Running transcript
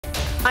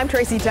I'm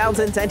Tracy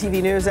Townsend. 10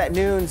 TV News at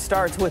noon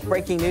starts with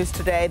breaking news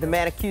today. The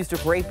man accused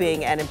of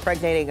raping and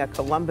impregnating a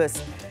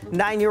Columbus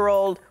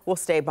 9-year-old will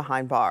stay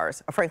behind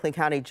bars. A Franklin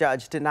County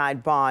judge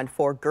denied bond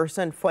for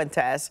Gerson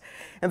Fuentes.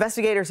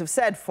 Investigators have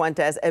said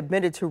Fuentes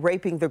admitted to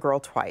raping the girl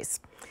twice.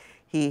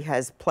 He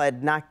has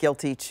pled not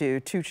guilty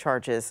to 2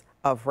 charges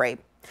of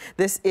rape.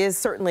 This is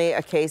certainly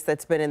a case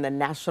that's been in the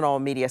national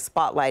media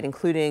spotlight,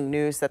 including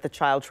news that the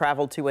child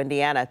traveled to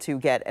Indiana to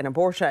get an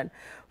abortion.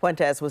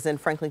 Fuentes was in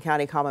Franklin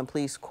County Common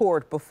Pleas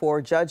Court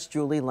before Judge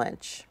Julie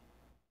Lynch.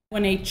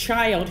 When a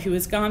child who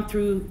has gone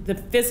through the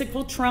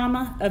physical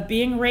trauma of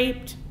being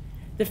raped,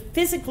 the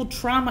physical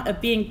trauma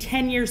of being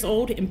 10 years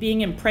old and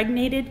being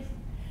impregnated,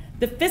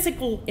 the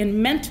physical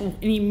and mental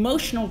and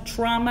emotional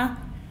trauma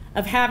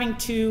of having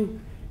to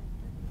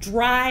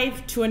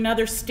drive to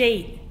another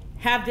state,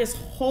 have this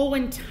whole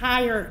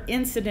entire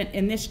incident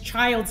in this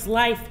child's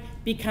life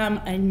become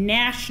a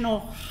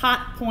national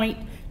hot point,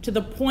 to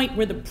the point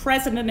where the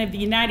President of the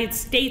United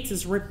States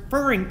is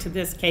referring to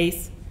this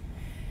case.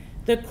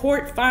 The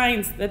court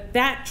finds that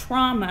that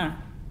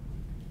trauma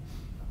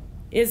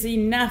is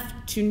enough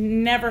to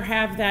never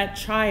have that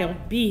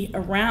child be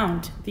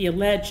around the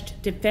alleged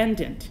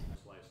defendant.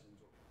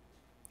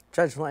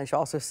 Judge Lynch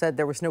also said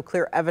there was no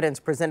clear evidence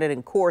presented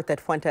in court that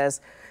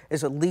Fuentes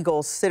is a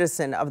legal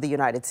citizen of the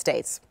United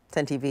States.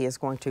 10 TV is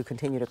going to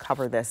continue to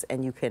cover this,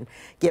 and you can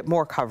get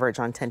more coverage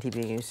on 10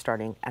 TV News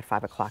starting at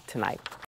 5 o'clock tonight.